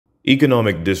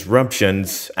Economic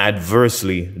disruptions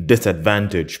adversely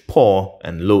disadvantage poor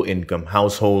and low-income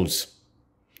households.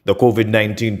 The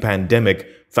COVID-19 pandemic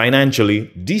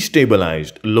financially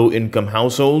destabilized low-income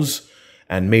households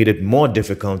and made it more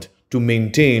difficult to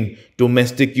maintain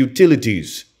domestic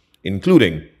utilities,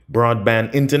 including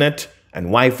broadband internet and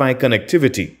Wi-Fi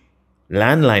connectivity,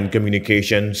 landline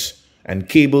communications, and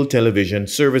cable television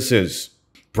services.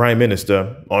 Prime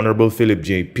Minister Honorable Philip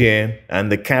J. Pierre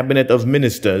and the Cabinet of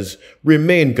Ministers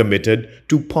remain committed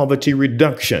to poverty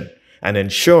reduction and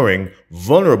ensuring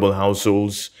vulnerable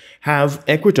households have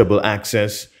equitable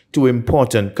access to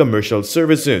important commercial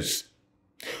services.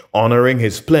 Honoring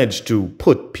his pledge to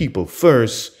put people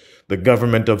first, the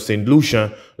Government of Saint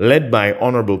Lucia, led by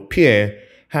Honorable Pierre,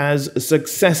 has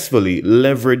successfully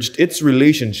leveraged its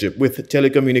relationship with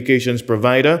telecommunications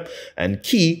provider and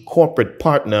key corporate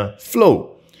partner Flow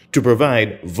to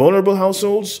provide vulnerable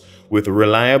households with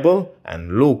reliable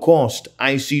and low-cost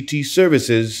ICT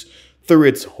services through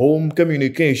its Home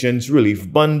Communications Relief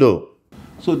Bundle.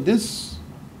 So this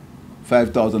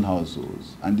 5,000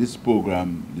 households and this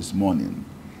program this morning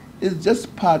is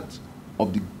just part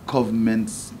of the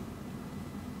government's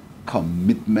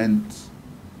commitment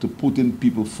to putting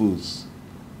people first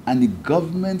and the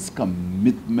government's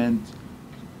commitment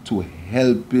to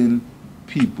helping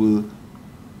people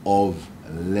of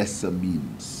lesser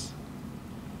means.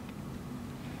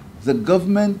 The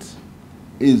government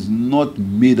is not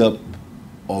made up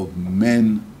of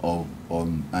men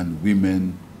and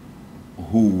women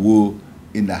who were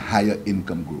in the higher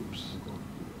income groups.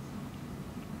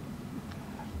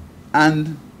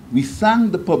 And we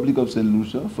thank the public of Saint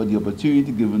Lucia for the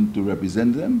opportunity given to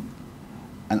represent them.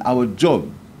 And our job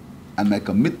and my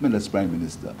commitment as Prime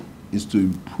Minister is to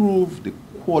improve the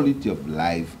quality of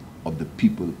life of the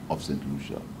people of Saint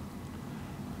Lucia.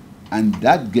 And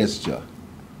that gesture,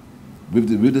 with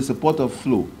the support of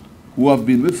Flo, who have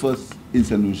been with us in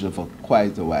Saint Lucia for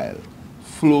quite a while.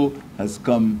 Flo has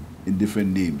come in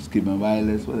different names. Cable and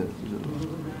Wireless, what else?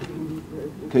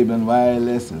 Cable and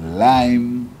Wireless,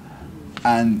 Lime,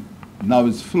 and now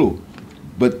it's Flo.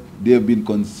 But they have been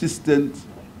consistent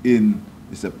in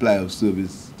the supply of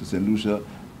service to Saint Lucia,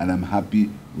 and I'm happy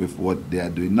with what they are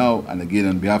doing now. And again,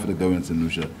 on behalf of the government of Saint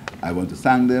Lucia, I want to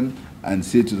thank them and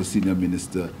say to the senior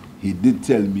minister, he did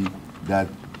tell me that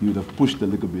he would have pushed a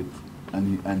little bit,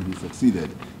 and he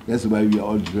succeeded. That's why we are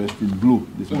all dressed in blue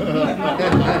this morning.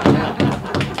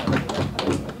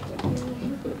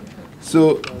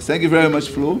 So, thank you very much,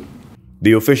 Flo.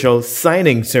 The official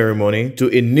signing ceremony to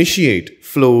initiate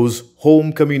Flo's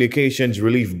Home Communications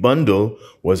Relief Bundle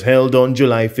was held on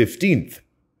July 15th.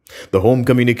 The Home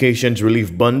Communications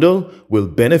Relief Bundle will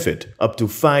benefit up to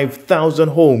 5,000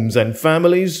 homes and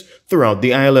families throughout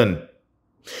the island.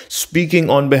 Speaking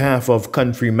on behalf of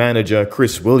Country Manager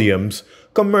Chris Williams,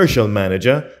 Commercial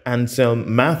Manager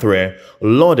Anselm Mathre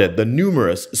lauded the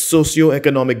numerous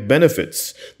socio-economic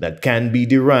benefits that can be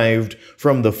derived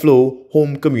from the Flow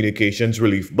Home Communications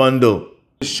Relief Bundle.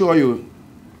 I assure you,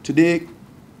 today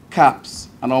caps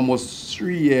an almost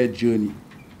 3-year journey.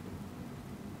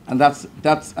 And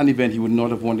that's an event he would not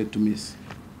have wanted to miss.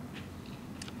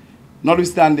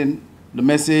 Notwithstanding, the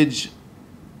message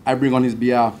I bring on his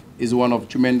behalf is one of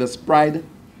tremendous pride,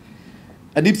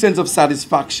 a deep sense of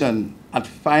satisfaction at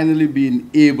finally being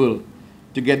able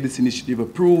to get this initiative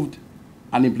approved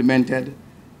and implemented,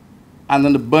 and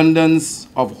an abundance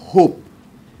of hope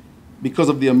because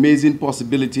of the amazing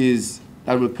possibilities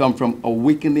that will come from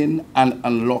awakening and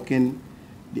unlocking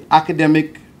the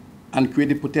academic and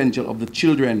creative potential of the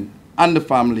children and the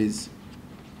families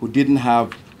who didn't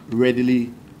have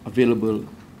readily available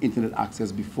internet access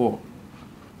before.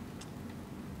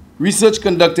 Research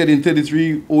conducted in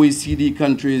 33 OECD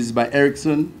countries by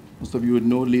Ericsson, most of you would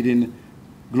know, leading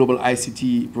global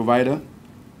ICT provider,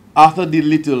 Arthur D.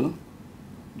 Little,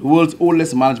 the world's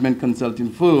oldest management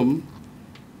consulting firm,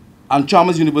 and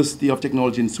Chalmers University of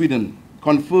Technology in Sweden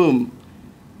confirm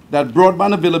that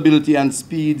broadband availability and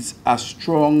speeds are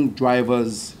strong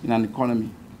drivers in an economy.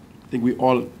 I think we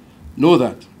all know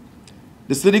that.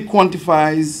 The study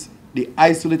quantifies the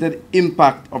isolated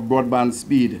impact of broadband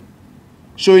speed,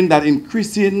 showing that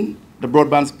increasing the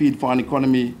broadband speed for an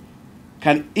economy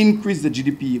can increase the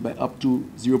GDP by up to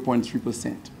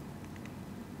 0.3%.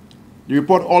 The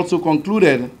report also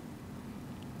concluded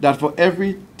that for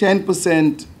every 10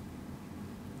 percentage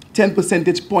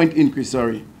point increase,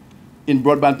 in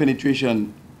broadband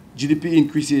penetration, GDP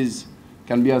increases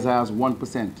can be as high as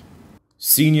 1%.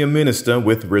 Senior Minister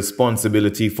with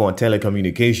responsibility for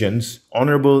telecommunications,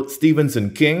 Honorable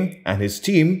Stephenson King and his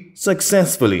team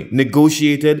successfully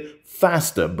negotiated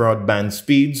faster broadband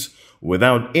speeds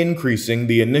without increasing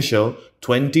the initial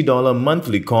 $20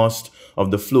 monthly cost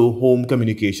of the Flow Home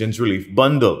Communications Relief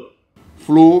Bundle.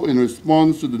 Flow, in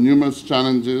response to the numerous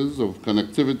challenges of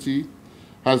connectivity,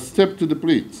 has stepped to the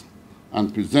plate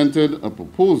and presented a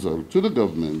proposal to the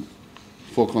government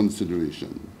for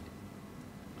consideration.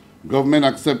 Government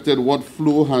accepted what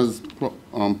Flow has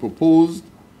proposed,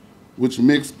 which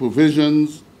makes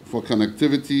provisions for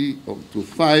connectivity up to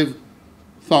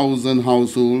 5,000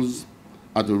 households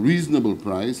at a reasonable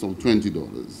price of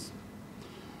 $20.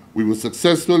 We were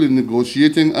successful in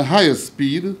negotiating a higher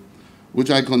speed, which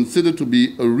I consider to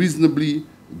be a reasonably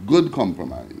good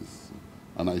compromise.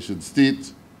 And I should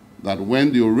state that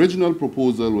when the original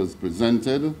proposal was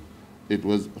presented, it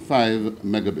was 5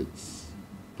 megabits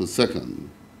per second.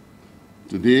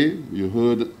 Today, you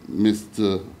heard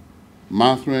Mr.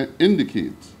 Mathre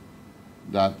indicate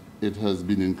that it has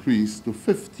been increased to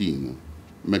 15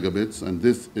 megabits, and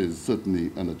this is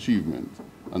certainly an achievement.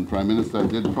 And Prime Minister, I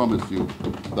did promise you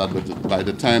that by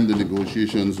the time the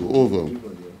negotiations were over,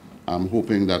 I'm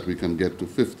hoping that we can get to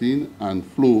 15, and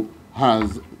Flow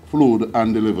has flowed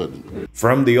and delivered.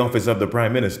 From the Office of the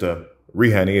Prime Minister,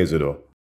 Rihani Isidore.